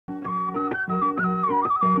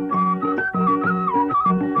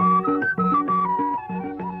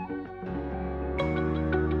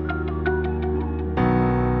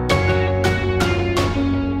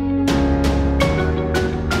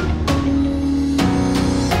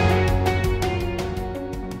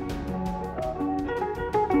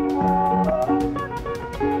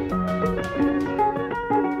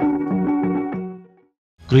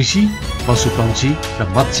कृषि, पशुपक्षी र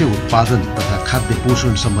मत्स्य उत्पादन तथा खाद्य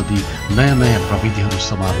पोषण सम्बन्धी नयाँ प्रविधिहरू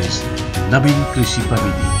समावेश। नवीन कृषि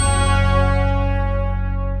प्रविधि।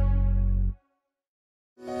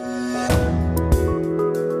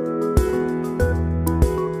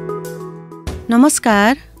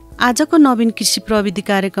 नमस्कार। आजको नवीन कृषि प्रविधि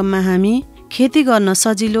कार्यक्रममा हामी खेती गर्न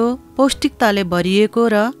सजिलो, पौष्टिकताले भरिएको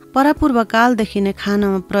र परापूर्व कालदेखि नै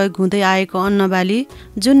खानामा प्रयोग हुँदै आएको अन्नबाली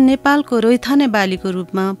जुन नेपालको रैथाने बालीको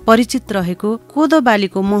रूपमा परिचित रहेको कोदो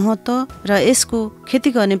बालीको महत्त्व र यसको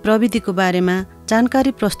खेती गर्ने प्रविधिको बारेमा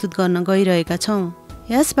जानकारी प्रस्तुत गर्न गइरहेका छौँ।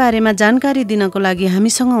 यस बारेमा जानकारी दिनको लागि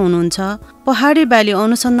हामीसँग हुनुहुन्छ पहाडी बाली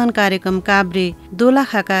अनुसन्धान कार्यक्रम काभ्रे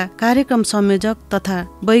दोलाखाका कार्यक्रम संयोजक तथा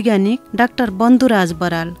वैज्ञानिक डाक्टर बन्धुराज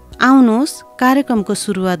बराल। आउनुहोस् कार्यक्रमको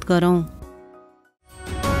सुरुवात गरौँ।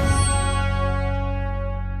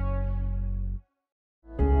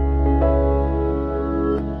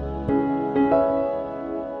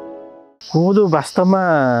 कोदो वास्तवमा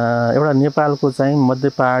एउटा नेपालको चाहिँ मध्य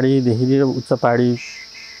पहाडीदेखि लिएर उच्च पहाडी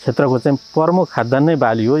क्षेत्रको चाहिँ प्रमुख खाद्यान्नै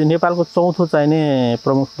बाली हो। यो नेपालको चौथो चाहिने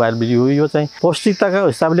प्रमुख बाली हो। यो चाहिँ पौष्टिकताको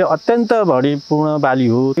हिसाबले अत्यन्त भरिपूर्ण बाली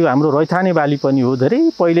हो। यो हाम्रो रैथाने बाली पनि हो। धेरै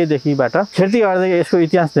पहिलेदेखिबाट खेती गर्दै यसको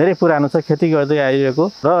इतिहास धेरै पुरानो छ, खेती गर्दै आइरहेको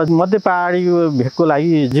र मध्य पहाडी भेगको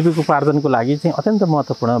लागि जीविकोपार्जनको लागि चाहिँ अत्यन्त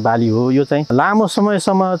महत्त्वपूर्ण बाली हो। यो चाहिँ लामो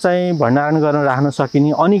समयसम्म चाहिँ भण्डारण गर्न राख्न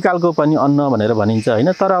सकिने अनिकालको पनि अन्न भनेर भनिन्छ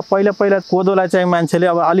हैन। तर पहिला कोदोलाई चाहिँ मान्छेले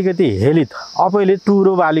अब अलिकति हेलित अपैले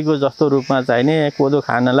टुरो बालीको जस्तो रूपमा चाहिने कोदो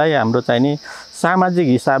खानलाई हाम्रो चाहिने सामाजिक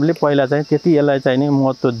हिसाबले पहिला चाहिँ त्यति यसलाई चाहिने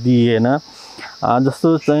महत्त्व दिएन।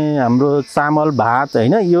 जस्तो चाहिँ हाम्रो चामल भात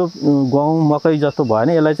हैन, यो गहुँ मकै जस्तो भएन,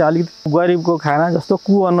 यसलाई चाहिँ अलिकति गरिबको खाना जस्तो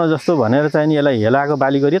कुअन्न जस्तो भनेर चाहिँ यसलाई हेलाको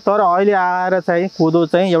बाली गरियो। तर अहिले आएर चाहिँ कोदो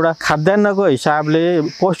चाहिँ एउटा खाद्यान्नको हिसाबले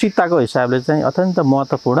पौष्टिकताको हिसाबले चाहिँ अत्यन्त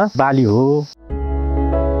महत्त्वपूर्ण बाली हो।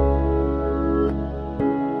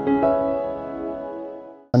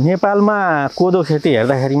 नेपालमा कोदो खेती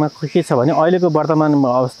हेर्दाखेरिमा के छ भने अहिलेको वर्तमान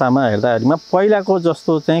अवस्थामा हेर्दाखेरिमा पहिलाको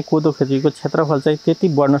जस्तो चाहिँ कोदो खेतीको क्षेत्रफल चाहिँ त्यति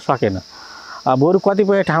बढ्न सकेन। बरु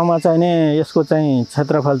कतिपय ठाउँमा चाहिँ यसको चाहिँ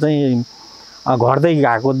क्षेत्रफल चाहिँ घट्दै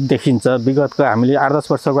गएको देखिन्छ विगतको हामीले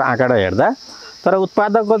 8-10 वर्षको आँकडा हेर्दा। तर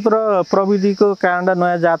उत्पादकत्व र प्रविधिको कारण र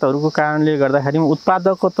नयाँ जातहरूको कारणले गर्दाखेरि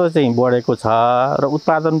उत्पादकत्व चाहिँ बढेको छ र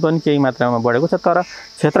उत्पादन पनि केही मात्रामा बढेको छ। तर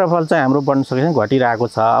क्षेत्रफल चाहिँ हाम्रो बढ्न सकेन, घटिरहेको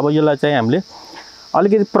छ। अब यसलाई चाहिँ हामीले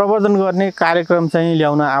अलिकति प्रवर्धन गर्ने कार्यक्रम चाहिँ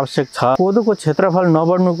ल्याउन आवश्यक छ। कोदोको क्षेत्रफल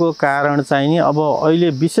नबढ्नुको कारण चाहिँ नि अब अहिले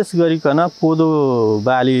विशेष गरिकन कोदो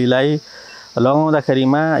बालीलाई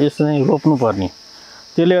लगाउँदाखेरिमा यसो चाहिँ रोप्नुपर्ने,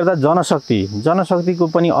 त्यसले गर्दा जनशक्तिको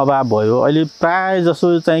पनि अभाव भयो। अहिले प्राय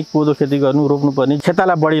जसो चाहिँ कोदो खेती गर्नु रोप्नुपर्ने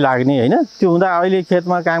खेताला बढी लाग्ने हैन। त्यो हुँदा अहिले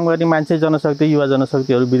खेतमा काम गर्ने मान्छे जनशक्ति युवा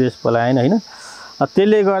जनशक्तिहरू विदेश पलाएन हैन।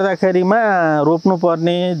 त्यसले गर्दाखेरिमा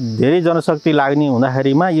रोप्नुपर्ने धेरै जनशक्ति लाग्ने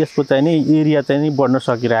हुँदाखेरिमा यसको चाहिँ नि एरिया चाहिँ नि बढ्न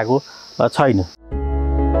सकिरहेको छैन।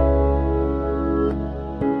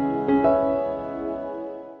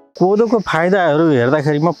 कोदोको फाइदाहरू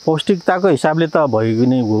हेर्दाखेरिमा पौष्टिकताको हिसाबले त भएको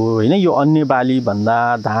नै हो हैन। यो अन्य बाली भन्दा,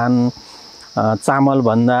 धान चामल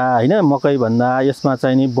भन्दा हैन, मकै भन्दा यसमा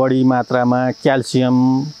चाहिँ नि बढी मात्रामा क्याल्सियम,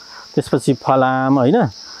 त्यसपछि फलाम हैन,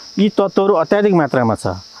 यी तत्त्वहरू अत्याधिक मात्रामा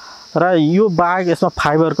छ। र यो बाहेक यसमा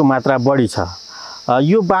फाइबरको मात्रा बढी छ।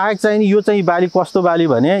 यो बाहेक चाहिँ यो चाहिँ बाली कस्तो बाली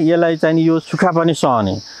भने यसलाई चाहिँ यो सुक्खा पनि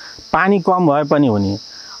सहने, पानी कम भए पनि हुने।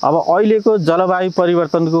 अब अहिलेको जलवायु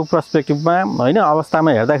परिवर्तनको पर्सपेक्टिभमा हैन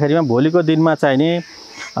अवस्थामा हेर्दाखेरिमा भोलिको दिनमा चाहिने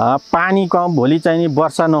पानी कम, भोलि चाहिने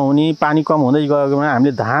वर्षा नहुने, पानी कम हुँदै गएकोमा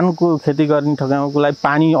हामीले धानको खेती गर्ने ठाउँको लागि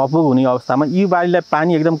पानी अपुग हुने अवस्थामा यो बालीलाई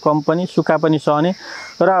पानी एकदम कम पनि सुक्खा पनि सहने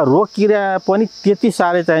र रोग किरा पनि त्यति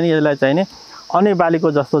साह्रै चाहिने यसलाई चाहिने अन्य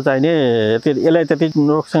बालीको जस्तो चाहिने यसलाई त्यति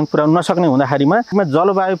नोक्सान पुर्याउन नसक्ने हुँदाखेरिमा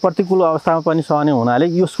जलवायु प्रतिकूल अवस्थामा पनि सहने हुनाले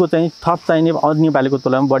यसको चाहिँ थप चाहिने अन्य बालीको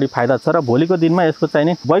तुलनामा बढी फाइदा छ। र भोलिको दिनमा यसको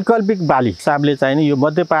चाहिने वैकल्पिक बाली हिसाबले चाहिने यो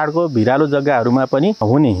मध्य पहाडको भिरालो जग्गाहरूमा पनि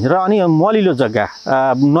हुने र अनि मलिलो जग्गा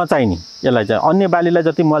नचाहिने, यसलाई चाहिँ अन्य बालीलाई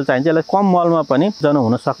जति मल चाहिन्छ यसलाई कम मलमा पनि जन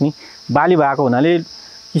हुन सक्ने बाली भएको हुनाले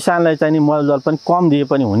किसानलाई चाहिने मलजल पनि कम दिए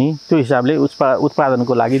पनि हुने, त्यो हिसाबले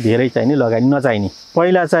उत्पादनको लागि धेरै चाहिने लगानी नचाहिने।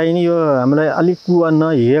 पहिला चाहिने यो हामीलाई अलिक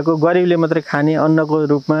कुअन्न हिएको गरिबले मात्रै खाने अन्नको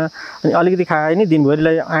रूपमा अनि अलिकति खाए नि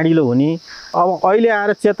दिनभरिलाई आँडिलो हुने। अब अहिले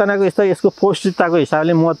आएर चेतनाको यसको पौष्टिकताको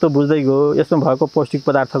हिसाबले महत्त्व बुझ्दै गयो। यसमा भएको पौष्टिक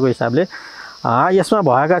पदार्थको हिसाबले यसमा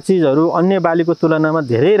भएका चिजहरू अन्य बालीको तुलनामा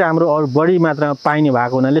धेरै राम्रो अरू बढी मात्रामा पाइने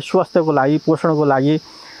भएको हुनाले स्वास्थ्यको लागि, पोषणको लागि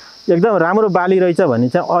एकदम राम्रो बाली रहेछ भन्ने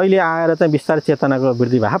चाहिँ अहिले आएर चाहिँ बिस्तारै चेतनाको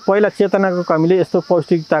वृद्धि भयो। पहिला चेतनाको कमीले यस्तो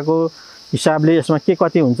पौष्टिकताको हिसाबले यसमा के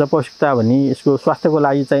कति हुन्छ पौष्टिकता भन्ने यसको स्वास्थ्यको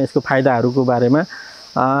लागि चाहिँ यसको फाइदाहरूको बारेमा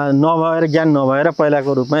नभएर ज्ञान नभएर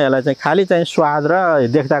पहिलाको रूपमा यसलाई चाहिँ खाली चाहिँ स्वाद र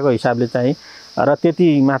देख्दाको हिसाबले चाहिँ र त्यति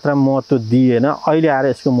मात्रा महत्त्व दिएन। अहिले आएर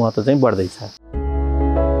यसको महत्त्व चाहिँ बढ्दैछ।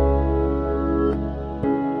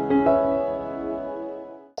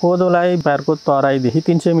 कोदोलाई बारको तराईदेखि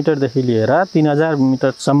 300 मिटरदेखि लिएर 3000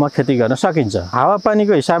 मिटरसम्म खेती गर्न सकिन्छ।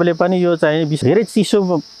 हावापानीको हिसाबले पनि यो चाहिँ धेरै चिसो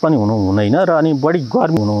पनि हुँदैन र अनि बढी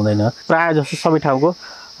गर्मी हुँदैन। प्रायः जस्तो सबै ठाउँको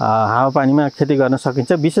हावापानीमा खेती गर्न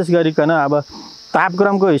सकिन्छ। विशेष गरिकन अब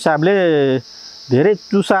तापक्रमको हिसाबले धेरै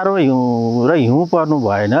तुषारो र हिउँ पर्नु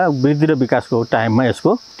भएन वृद्धि र विकासको टाइममा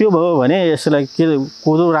यसको। त्यो भयो भने यसलाई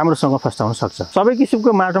कोदो राम्रोसँग फस्टाउन सक्छ। सबै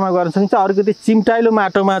किसिमको माटोमा गर्न सकिन्छ। अलिकति चिम्टाइलो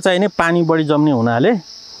माटोमा चाहिँ नि पानी बढी जम्ने हुनाले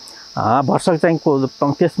भर्सक चाहिँ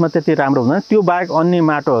त्यसमा त्यति राम्रो हुँदैन। त्यो बाहेक अन्य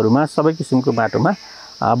माटोहरूमा सबै किसिमको माटोमा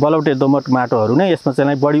बलौटे दोमट माटोहरू नै यसमा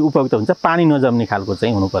चाहिँ बढी उपयुक्त हुन्छ। पानी नजम्ने खालको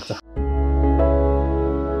चाहिँ हुनुपर्छ।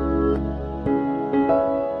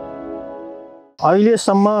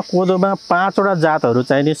 अहिलेसम्म कोदोमा 5 वटा जातहरू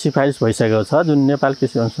चाहिँ नि सिफारिस भइसकेको छ, जुन नेपाल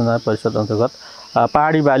कृषि अनुसन्धान परिषद अन्तर्गत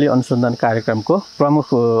पहाडी बाली अनुसन्धान कार्यक्रमको प्रमुख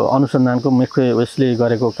अनुसन्धानको मुख्य उसले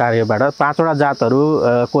गरेको कार्यबाट 5 वटा जातहरू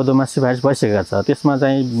कोदोमा सिफारिस भइसकेका छ। त्यसमा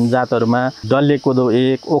चाहिँ जातहरूमा डल्ले कोदो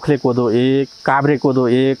 1, ओख्ले कोदो 1, काभ्रे कोदो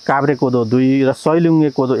 1, काभ्रे कोदो 2 र सैलुङ्गे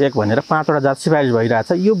कोदो 1 भनेर 5 वटा जात सिफारिस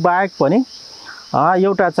भइरहेछ। यो बाहेक पनि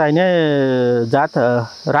एउटा चाहिने जात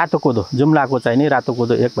रातो कोदो, जुम्लाको चाहिने रातो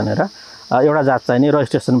कोदो 1 भनेर एउटा जात चाहिने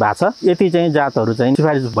रजिस्ट्रेसन भएको छ। यति चाहिँ जातहरू चाहिँ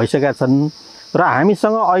सिफारिस भइसकेका छन् र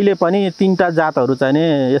हामीसँग अहिले पनि 3टा जातहरू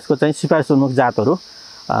चाहिने यसको चाहिँ सिफारिस उन्मुख जातहरू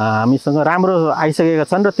हामीसँग राम्रो आइसकेका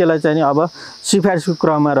छन् र त्यसलाई चाहिँ अब सिफारिसको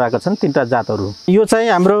क्रममा रहेका छन् 3टा जातहरू। यो चाहिँ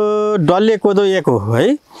हाम्रो डल्ले कोदो 1 हो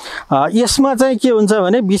है। यसमा चाहिँ के हुन्छ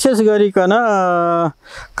भने विशेष गरिकन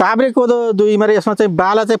काभ्रे कोदो 2 मा यसमा चाहिँ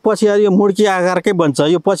बाला चाहिँ पछि आएर यो मुड्की आकारकै बन्छ।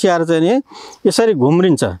 यो पछि आएर चाहिँ नि यसरी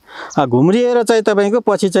घुम्रिन्छ। घुम्रिएर चाहिँ तपाईको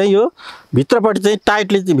पछि चाहिँ यो भित्रपट्टि चाहिँ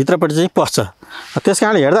टाइटली भित्रपट्टि चाहिँ पस्छ।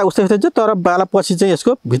 त्यसकारण हेर्दा उस्तै उस्तै हुन्छ, तर बाला पछि चाहिँ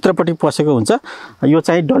यसको भित्रपट्टि पसेको हुन्छ। यो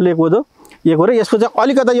चाहिँ डल्ले कोदो 1 हो र यसको चाहिँ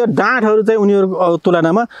अलिकता यो डाँठहरू चाहिँ उनीहरूको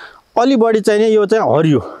तुलनामा अलि बढी चाहिने यो चाहिँ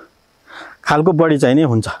हरियो खालको बढी चाहिने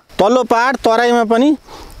हुन्छ। तल्लो पहाड तराईमा पनि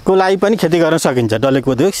को लागि पनि खेती गर्न सकिन्छ। डल्ले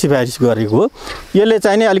कोदो सिफारिस गरेको हो। यसले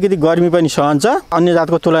चाहिने अलिकति गर्मी पनि सहन्छ अन्य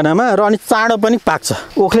जातको तुलनामा र अनि चाँडो पनि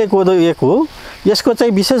पाक्छ। ओख्ले कोदो 1 हो। यसको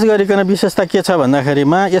चाहिँ विशेष गरिकन विशेषता के छ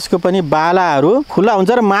भन्दाखेरिमा यसको पनि बालाहरू खुला हुन्छ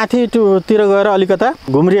र माथितिर गएर अलिकता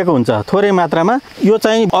घुम्रिएको हुन्छ थोरै मात्रामा। यो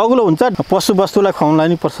चाहिँ अग्लो हुन्छ, पशु वस्तुलाई खुवाउनलाई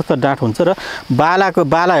नि प्रशस्त डाँठ हुन्छ र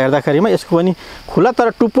बाला हेर्दाखेरिमा यसको पनि खुला तर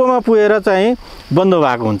टुप्पोमा पुगेर चाहिँ बन्द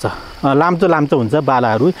भएको हुन्छ। लाम्चो हुन्छ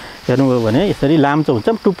बालाहरू हेर्नुभयो भने यसरी लाम्चो हुन्छ,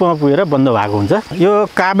 टुप्पोमा पुगेर बन्द भएको हुन्छ। यो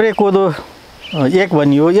काभ्रे कोदो 1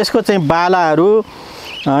 भनियो। यसको चाहिँ बालाहरू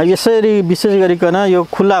यसरी विशेष गरिकन यो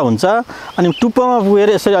खुला हुन्छ अनि टुप्पोमा पुगेर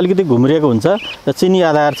यसरी अलिकति घुम्रिएको हुन्छ। चिनी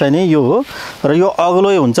आधार चाहिँ नि यो हो र यो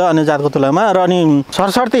अग्लै हुन्छ अन्य जातको तुलनामा। र अनि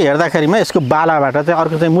सरसर्ती हेर्दाखेरिमा यसको बालाबाट चाहिँ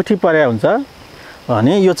अर्को चाहिँ मुठी परेको हुन्छ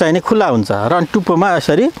भने यो चाहिँ नि खुला हुन्छ र अनि टुप्पोमा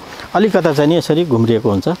यसरी अलिकता चाहिँ नि यसरी घुम्रिएको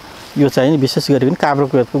हुन्छ। यो चाहिँ विशेष गरिकन काभ्रे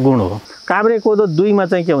कोदोको गुण हो। काभ्रे कोदो 2 मा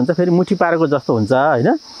चाहिँ के हुन्छ फेरि मुठी पारेको जस्तो हुन्छ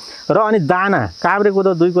हैन। र अनि दाना काभ्रे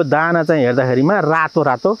कोदो 2 को दाना चाहिँ हेर्दाखेरिमा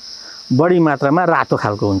रातो बढी मात्रामा रातो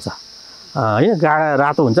खालको हुन्छ हैन। गाढा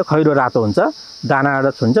रातो हुन्छ, खैरो रातो हुन्छ,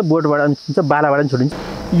 दानाबाट छुन्छ, बोटबाट पनि छुन्छ, बालाबाट पनि छुटिन्छ।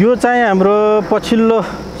 यो चाहिँ हाम्रो पछिल्लो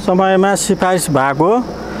समयमा सिफारिस भएको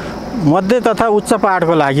मध्य तथा उच्च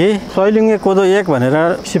पहाडको लागि सैलुङ्गे कोदो 1 भनेर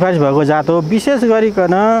सिफारिस भएको जात हो। विशेष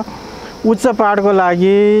गरिकन उच्च पहाडको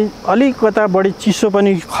लागि अलिकता बढी चिसो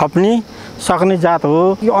पनि खप्ने सक्ने जात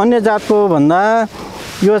हो। यो अन्य जातको भन्दा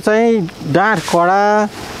यो चाहिँ डाँठ कडा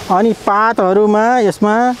अनि पातहरूमा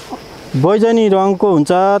यसमा बैजनी रङको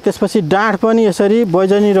हुन्छ। त्यसपछि डाँठ पनि यसरी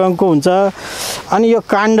बैजनी रङको हुन्छ। अनि यो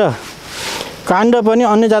काण्ड पनि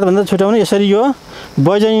अन्य जातभन्दा छुट्याउने यसरी यो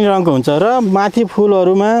बैजनी रङको हुन्छ र माथि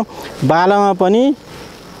फुलहरूमा बालामा पनि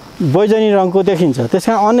बैजनी रङको देखिन्छ।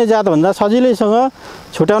 त्यसकारण अन्य जातभन्दा सजिलैसँग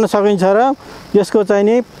छुट्याउन सकिन्छ र यसको चाहिँ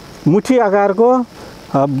नि मुठी आकारको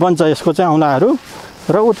बन्छ यसको चाहिँ औँलाहरू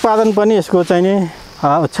र उत्पादन पनि यसको चाहिँ नि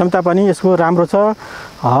क्षमता पनि यसको राम्रो छ।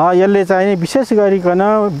 यसले चाहिँ विशेष गरिकन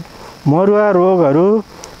मरुवा रोगहरू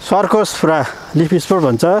सर्कोस्फ्रा लिफ स्पट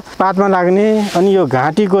भन्छ पातमा लाग्ने अनि यो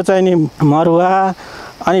घाँटीको चाहिँ नि मरुवा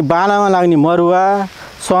अनि बालामा लाग्ने मरुवा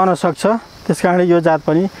सहन सक्छ। त्यसकारण यो जात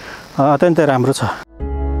पनि अत्यन्तै राम्रो छ।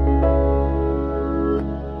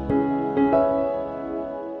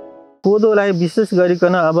 कोदोलाई विशेष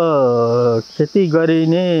गरिकन अब खेती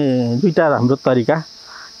गरिने 2टा हाम्रो तरिका,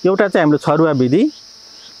 एउटा चाहिँ हाम्रो छरुवा विधि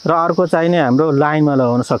र अर्को चाहिँ नि हाम्रो लाइनमा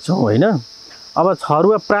लगाउन सक्छौँ हैन। अब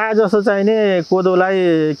छरुवा प्राय जसो चाहिँ नि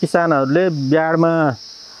कोदोलाई किसानहरूले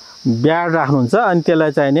ब्याड राख्नुहुन्छ अनि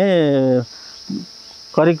त्यसलाई चाहिँ नि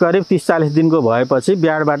करिब 30-40 दिनको भएपछि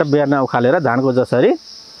ब्याडबाट बेर्ना उखालेर धानको जसरी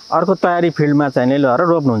अर्को तयारी फिल्डमा चाहिँ लगेर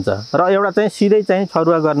रोप्नुहुन्छ र एउटा चाहिँ सिधै चाहिँ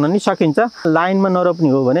छरुवा गर्न नि सकिन्छ। लाइनमा नरोप्ने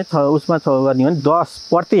हो भने उसमा गर्ने हो भने 10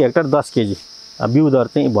 प्रति हेक्टर 10 केजी बिउ दर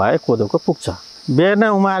चाहिँ भए कोदोको पुग्छ।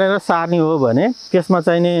 बेर्ना उमारेर सार्ने हो भने त्यसमा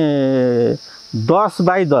चाहिँ नि 10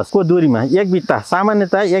 बाई 10 को दूरीमा एक बित्ता,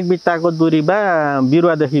 सामान्यतः एक बित्ताको दूरीमा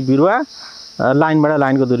बिरुवादेखि बिरुवा लाइनबाट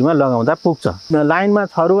लाइनको दूरीमा लगाउँदा पुग्छ। लाइनमा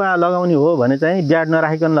छरुवा लगाउने हो भने चाहिँ ब्याड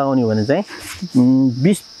नराखिकन लगाउने हो भने चाहिँ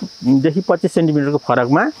 20 देखि 25 सेन्टिमिटरको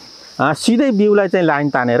फरकमा सिधै बिउलाई चाहिँ लाइन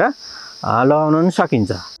तानेर लगाउन पनि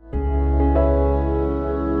सकिन्छ।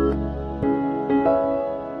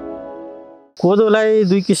 कोदोलाई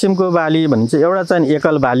दुई किसिमको बाली भनिन्छ। एउटा चाहिँ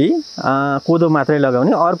एकल बाली कोदो मात्रै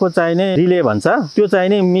लगाउने, अर्को चाहिँ नि रिले भन्छ। त्यो चाहिँ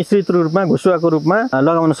नि मिश्रित रूपमा घुसुवाको रूपमा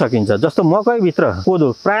लगाउन सकिन्छ। जस्तो मकैभित्र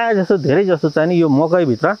कोदो प्राय जसो धेरै जसो चाहिँ नि यो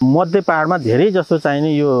मकैभित्र मध्य पहाडमा धेरै जसो चाहिँ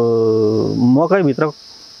नि यो मकैभित्र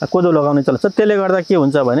कोदो लगाउने चल्छ। त्यसले गर्दा के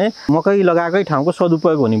हुन्छ भने मकै लगाएकै ठाउँको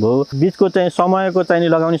सदुपयोग हुने भयो, बीचको चाहिँ समयको चाहिँ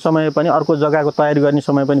लगाउने समय पनि अर्को जग्गाको तयारी गर्ने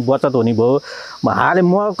समय पनि बचत हुने भयो,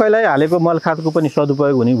 मकैलाई हालेको मलखातको पनि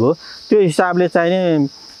सदुपयोग हुने भयो। त्यो हिसाबले चाहिँ नि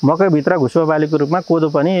मकैभित्र घुसुवा बालीको रूपमा कोदो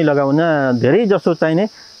पनि लगाउन धेरै जसो चाहिँ नि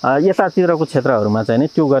यतातिरको क्षेत्रहरूमा चाहिँ नि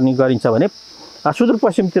त्यो गरिन्छ भने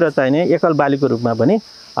सुदूरपश्चिमतिर चाहिँ नि एकल बालीको रूपमा पनि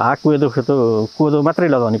कोदो मात्रै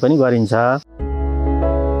लगाउने पनि गरिन्छ।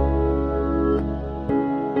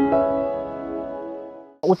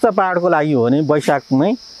 उच्च पहाडको लागि हो भने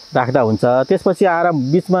वैशाखमै राख्दा हुन्छ। त्यसपछि आएर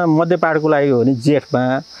बिचमा मध्य पहाडको लागि हो भने जेठमा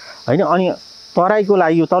हैन, अनि तराईको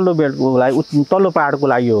लागि तल्लो बेडको लागि तल्लो पहाडको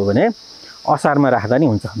लागि हो भने असारमा राख्दा नि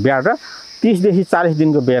हुन्छ। ब्याड र 30 देखि 40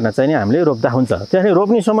 दिनको बेर्ना चाहिँ नि हामीले रोप्दा हुन्छ। त्यसैले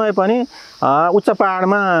रोप्ने समय पनि उच्च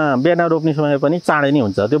पहाडमा बेर्ना रोप्ने समय पनि चाँडै नै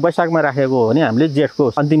हुन्छ। त्यो वैशाखमा राखेको हो भने हामीले जेठको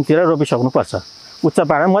अन्तिमतिर रोपिसक्नुपर्छ। उच्च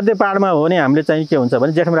पहाडमा, मध्य पहाडमा हो भने हामीले चाहिँ के हुन्छ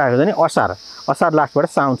भने जेठमा राखेको भने असार लास्टबाट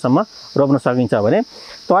साउनसम्म रोप्न सकिन्छ भने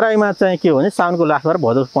तराईमा चाहिँ के हो भने साउनको लास्टबाट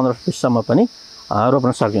भदौ 15-20 सम्म पनि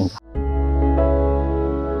रोप्न सकिन्छ।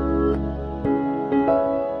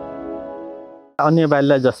 अन्य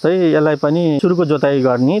बालीलाई जस्तै यसलाई पनि सुरुको जोताइ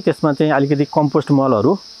गर्ने, त्यसमा चाहिँ अलिकति कम्पोस्ट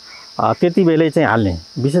मलहरू त्यति बेलै चाहिँ हाल्ने।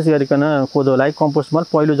 विशेष गरिकन कोदोलाई कम्पोस्ट मल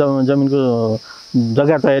पहिलो जमिनको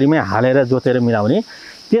जग्गा तयारीमै हालेर जोतेर मिलाउने।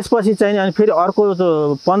 त्यसपछि चाहिँ अनि फेरि अर्को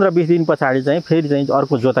 15-20 दिन पछाडि चाहिँ फेरि चाहिँ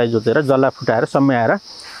अर्को जोतेर जल्ला फुटाएर सम्याएर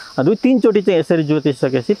 2-3 चोटि चाहिँ यसरी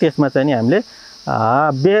जोतिसकेपछि त्यसमा चाहिँ नि हामीले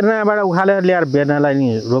बेर्नाबाट उखालेर ल्याएर बेर्नालाई नि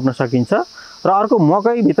रोप्न सकिन्छ। र अर्को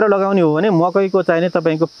मकैभित्र लगाउने हो भने मकैको चाहिँ नि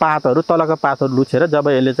तपाईँको पातहरू, तलका पातहरू लुछेर जब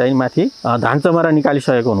यसले चाहिँ माथि धान चमरा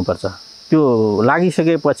निकालिसकेको हुनुपर्छ, त्यो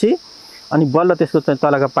लागिसकेपछि अनि बल्ल त्यसको चाहिँ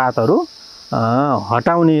तलका पातहरू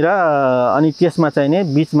हटाउने र अनि त्यसमा चाहिँ नि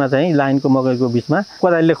बिचमा चाहिँ लाइनको मकैको बिचमा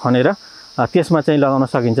कोदालीले खनेर त्यसमा चाहिँ लगाउन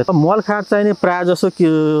सकिन्छ। मलखात चाहिँ नि प्रायः जसो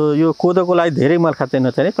यो कोदोको लागि धेरै मलखात चाहिँ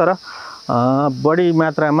नचाहिने, तर बढी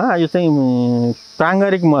मात्रामा यो चाहिँ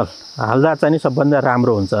प्राङ्गारिक मल हाल्दा चाहिँ सबभन्दा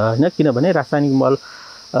राम्रो हुन्छ हैन। किनभने रासायनिक मल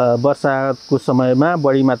वर्षाको समयमा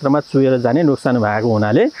बढी मात्रामा चुहेर जाने नोक्सान भएको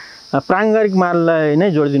हुनाले प्राङ्गारिक मललाई नै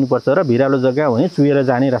जोडिदिनुपर्छ र भिरालो जग्गा हुने चुहेर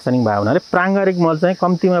जाने रासायनिक भएको हुनाले प्राङ्गारिक मल चाहिँ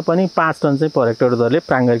कम्तीमा पनि 5 टन चाहिँ पर हेक्टर दरले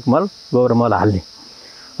प्राङ्गारिक मल गोबर मल हाल्ने।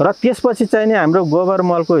 र त्यसपछि चाहिँ नि हाम्रो गोबर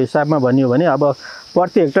मलको हिसाबमा भन्यो भने अब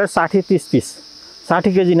प्रति hectare 60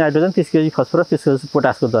 KG nitrogen, 30 KG phosphorus, 30 KG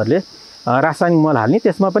पोटासको दरले रासायनिक मल हाल्ने।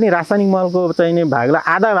 त्यसमा पनि रासायनिक मलको चाहिने भागलाई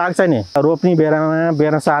आधा भाग चाहिँ नि रोप्ने बेलामा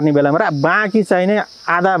बेर्ना सार्ने बेलामा र बाँकी चाहिने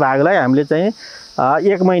आधा भागलाई हामीले चाहिँ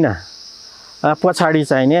 1 महिना पछाडि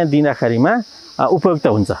चाहिने दिँदाखेरिमा उपयुक्त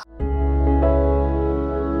हुन्छ।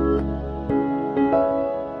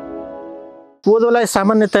 कोदोलाई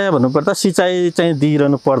सामान्यतया भन्नुपर्दा सिँचाइ चाहिँ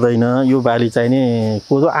दिइरहनु पर्दैन। यो बाली चाहिँ नि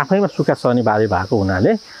कोदो आफैमा सुक्खा सहने बाली भएको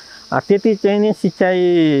हुनाले त्यति चाहिँ नि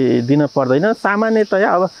सिँचाइ दिन पर्दैन।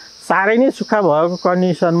 सामान्यतया अब साह्रै नै सुक्खा भएको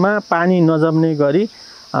कन्डिसनमा पानी नजम्ने गरी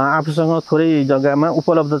आफूसँग थोरै जग्गामा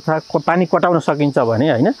उपलब्धता पानी कटाउन सकिन्छ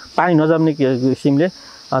भने हैन, पानी नजम्ने किसिमले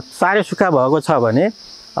साह्रै सुक्खा भएको छ भने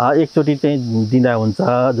एकचोटि चाहिँ दिँदा हुन्छ।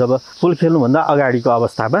 जब फुल खेल्नुभन्दा अगाडिको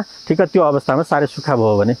अवस्थामा ठिक त्यो अवस्थामा साह्रै सुक्खा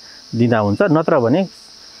भयो भने दिँदा हुन्छ। नत्र भने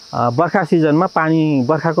बर्खा सिजनमा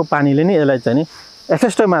बर्खाको पानीले नै यसलाई चाहिँ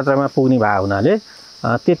यथेष्ट मात्रामा पुग्ने भएको हुनाले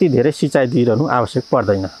त्यति धेरै सिँचाइ दिइरहनु आवश्यक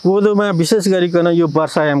पर्दैन। कोदोमा विशेष गरिकन यो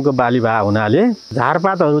वर्षायामको बाली भएको हुनाले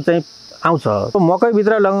झारपातहरू चाहिँ आउँछ।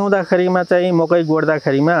 मकैभित्र लगाउँदाखेरिमा चाहिँ मकै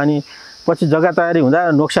गोड्दाखेरिमा अनि पछि जग्गा तयारी हुँदा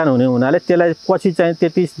नोक्सान हुने हुनाले त्यसलाई पछि चाहिँ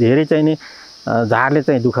त्यति धेरै चाहिँ नि झारले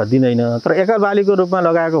चाहिँ दुःख दिँदैन। तर एकल बालीको रूपमा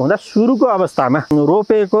लगाएको हुँदा सुरुको अवस्थामा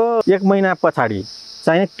रोपेको 1 महिना पछाडि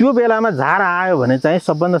चाहिँ त्यो बेलामा झार आयो भने चाहिँ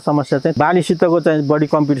सबभन्दा समस्या चाहिँ बालीसितको चाहिँ बढी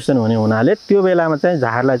कम्पिटिसन हुने हुनाले त्यो बेलामा चाहिँ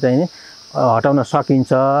झारलाई चाहिँ हटाउन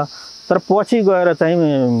सकिन्छ। तर पछि गएर चाहिँ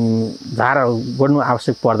झार गोड्नु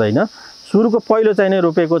आवश्यक पर्दैन। सुरुको पहिलो चाहिँ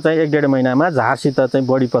रोपेको चाहिँ 1.5 महिनामा झारसित चाहिँ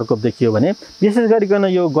बढी प्रकोप देखियो भने विशेष गरिकन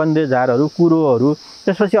यो गन्धे झारहरू कुरोहरू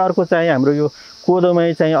त्यसपछि अर्को चाहिँ हाम्रो यो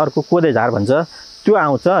कोदोमै चाहिँ अर्को कोदे झार भन्छ त्यो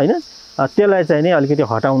आउँछ हैन त्यसलाई चाहिँ नि अलिकति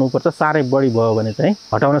हटाउनुपर्छ साह्रै बढी भयो भने चाहिँ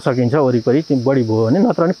हटाउन सकिन्छ वरिपरि त्यो बढी भयो भने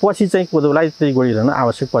नत्र भने पछि चाहिँ कोदोलाई त्यही गोडिरहन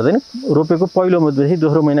आवश्यक पर्दैन रोपेको पहिलो महिनादेखि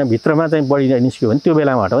दोस्रो महिना भित्रमा चाहिँ बढी निस्क्यो भने त्यो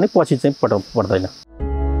बेलामा हटाउने पछि चाहिँ पटाउनु पर्दैन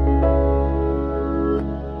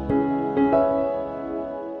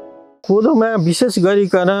कोदोमा विशेष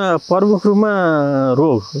गरिकन प्रमुख रूपमा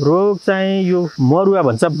रोग चाहिँ यो मरुवा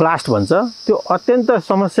भन्छ ब्लास्ट भन्छ त्यो अत्यन्त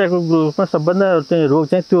समस्याको रूपमा सबभन्दा चाहिँ रोग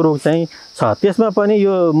चाहिँ त्यो रोग चाहिँ छ त्यसमा पनि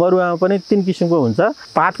यो मरुवामा पनि 3 किसिमको हुन्छ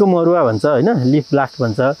पातको मरुवा भन्छ हैन लिफ ब्लास्ट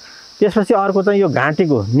भन्छ त्यसपछि अर्को चाहिँ यो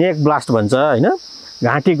घाँटीको नेक ब्लास्ट भन्छ हैन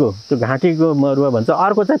घाँटीको मरुवा भन्छ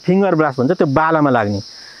अर्को चाहिँ फिङ्गर ब्लास्ट भन्छ त्यो बालामा लाग्ने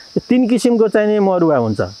त्यो 3 किसिमको चाहिँ मरुवा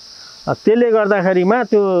हुन्छ त्यसले गर्दाखेरिमा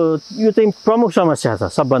यो चाहिँ प्रमुख समस्या छ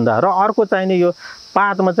सबभन्दा र अर्को चाहिँ नि यो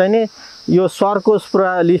पातमा चाहिँ नि यो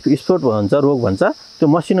सर्कोस्पोरा लिफ स्पोट भन्छ रोग भन्छ त्यो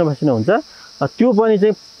मसिनो हुन्छ त्यो पनि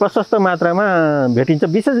चाहिँ प्रशस्त मात्रामा भेटिन्छ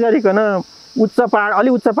विशेष गरिकन अलि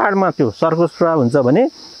उच्च पहाडमा त्यो सर्कोस्पोरा हुन्छ भने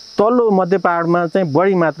तल्लो मध्य पहाडमा चाहिँ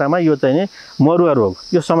बढी मात्रामा यो चाहिँ नि मरुवा रोग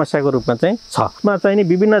यो समस्याको रूपमा चाहिँ छ मा चाहिँ नि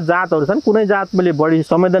विभिन्न जातहरू छन् कुनै जातले बढी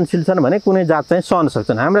संवेदनशील छन् भने कुनै जात चाहिँ सहन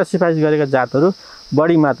सक्छन् हाम्रा सिफारिस गरेका जातहरू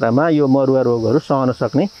बढी मात्रामा यो मरुवा रोगहरू सहन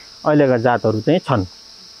सक्ने अहिलेका जातहरू चाहिँ छन्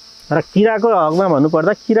र किराको हकमा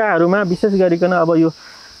भन्नुपर्दा किराहरूमा विशेष गरिकन अब यो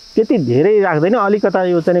त्यति धेरै राख्दैन अलिकता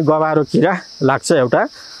यो चाहिँ गवारो किरा लाग्छ एउटा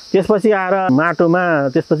त्यसपछि आएर माटोमा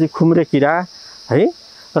त्यसपछि खुम्रे किरा है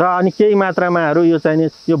र अनि केही मात्रामाहरू यो चाहिँ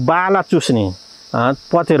यो बाला चुस्ने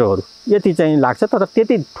पतेरोहरू यति चाहिँ लाग्छ तर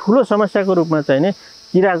त्यति ठुलो समस्याको रूपमा चाहिँ नि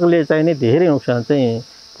किराले चाहिँ नि धेरै नोक्सान चाहिँ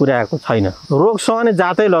पुर्याएको छैन रोग सहने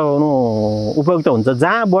जातै लगाउनु उपयुक्त हुन्छ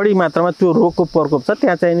जहाँ बढी मात्रामा त्यो रोगको प्रकोप छ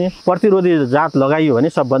त्यहाँ चाहिँ नि प्रतिरोधी जात लगाइयो भने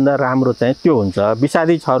सबभन्दा राम्रो चाहिँ त्यो हुन्छ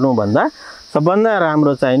विषादी छर्नुभन्दा सबभन्दा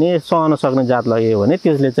राम्रो चाहिँ नि सहन सक्ने जात लगाइयो भने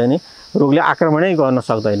त्यसले चाहिँ नि रोगले आक्रमणै गर्न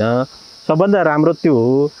सक्दैन सबभन्दा राम्रो त्यो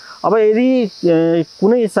हो अब यदि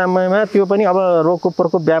कुनै समयमा त्यो पनि अब रोगको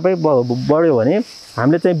प्रकोप व्यापै बढ्यो भने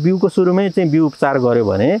हामीले चाहिँ बिउको सुरुमै चाहिँ बिउ उपचार गर्यो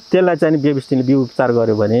भने त्यसलाई चाहिँ व्यवस्थितले बिउ उपचार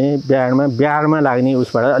गर्यो भने ब्याडमा लाग्ने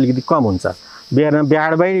उसबाट अलिकति कम हुन्छ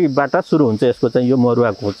ब्याडबाट सुरु हुन्छ यसको चाहिँ यो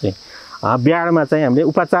मरुवाको चाहिँ ब्याडमा चाहिँ हामीले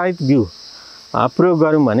उपचारित बिउ प्रयोग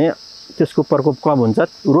गऱ्यौँ भने त्यसको प्रकोप कम हुन्छ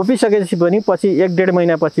रोपिसकेपछि पनि पछि 1.5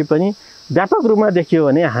 महिनापछि पनि व्यापक रूपमा देखियो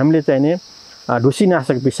भने हामीले चाहिँ नि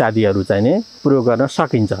ढुसीनाशक विषादीहरू चाहिँ नि प्रयोग गर्न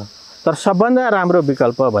सकिन्छ तर सबभन्दा राम्रो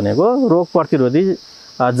विकल्प भनेको रोग प्रतिरोधी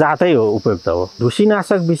जातै हो उपयुक्त हो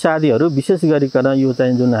ढुसीनाशक विषादीहरू विशेष गरिकन यो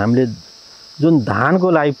चाहिँ जुन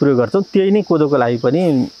धानको लागि प्रयोग गर्छौँ त्यही नै कोदोको लागि पनि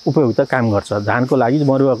उपयुक्त काम गर्छ धानको लागि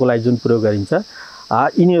मरुवाको लागि जुन प्रयोग गरिन्छ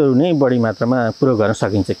यिनीहरू नै बढी मात्रामा प्रयोग गर्न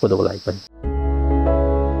सकिन्छ कोदोको लागि पनि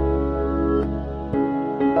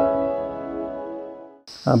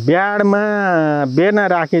ब्याडमा बेर्ना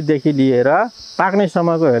राखेदेखि लिएर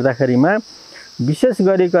पाक्नेसम्मको हेर्दाखेरिमा विशेष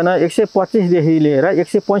गरिकन 125 देखि लिएर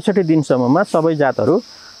 165 दिनसम्ममा सबै जातहरू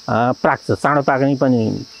पाक्छ चाँडो पाक्ने पनि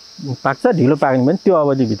पाक्छ ढिलो पाक्ने पनि त्यो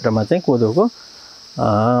अवधिभित्रमा चाहिँ कोदोको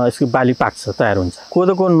यसको बाली पाक्छ तयार हुन्छ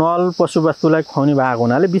कोदोको नल पशुवस्तुलाई खुवाउने भएको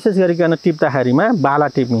हुनाले विशेष गरिकन टिप्दाखेरिमा बाला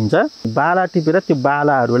टिपिन्छ बाला टिपेर त्यो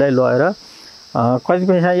बालाहरूलाई लगेर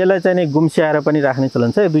कतिपय यसलाई चाहिँ नि गुम्स्याएर पनि राख्ने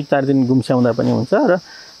चलन छ 2-4 दिन गुम्स्याउँदा पनि हुन्छ र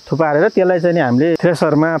थुपारेर त्यसलाई चाहिँ नि हामीले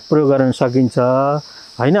थ्रेसरमा प्रयोग गर्न सकिन्छ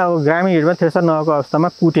हैन अब ग्रामीण हिडमा थ्रेसर नभएको अवस्थामा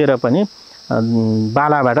कुटेर पनि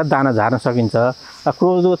बालाबाट दाना झार्न सकिन्छ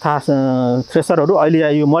कोदो थ्रेसरहरू अहिले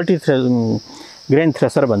यो मल्टी ग्रेन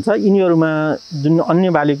थ्रेसर भन्छ यिनीहरूमा जुन अन्य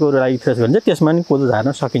बालीको लागि थ्रेस गरिन्छ त्यसमा नि कोदो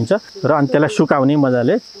झार्न सकिन्छ र अनि त्यसलाई सुकाउने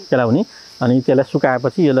मजाले केलाउने अनि त्यसलाई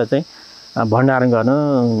सुकाएपछि यसलाई चाहिँ भण्डारण गर्न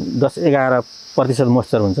 10-11%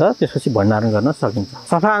 मोइस्चर हुन्छ त्यसपछि भण्डारण गर्न सकिन्छ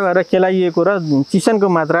सफा गरेर केलाइएको र चिसनको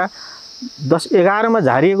मात्रा 10-11 मा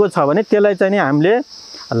झारिएको छ भने त्यसलाई चाहिँ नि हामीले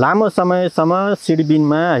लामो समयसम्म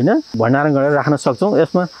सिडबिनमा हैन भण्डारण गरेर राख्न सक्छौं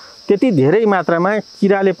यसमा त्यति धेरै मात्रामा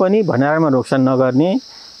किराले पनि भण्डारणमा नोक्सान नगर्ने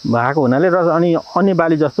भएको हुनाले र अनि अन्य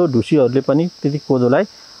बाली जस्तो ढुसीहरूले पनि त्यति कोदोलाई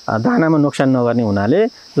दानामा नोक्सान नगर्ने हुनाले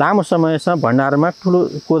लामो समयसम्म भण्डारणमा ठुलो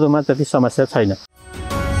कोदोमा त्यति समस्या छैन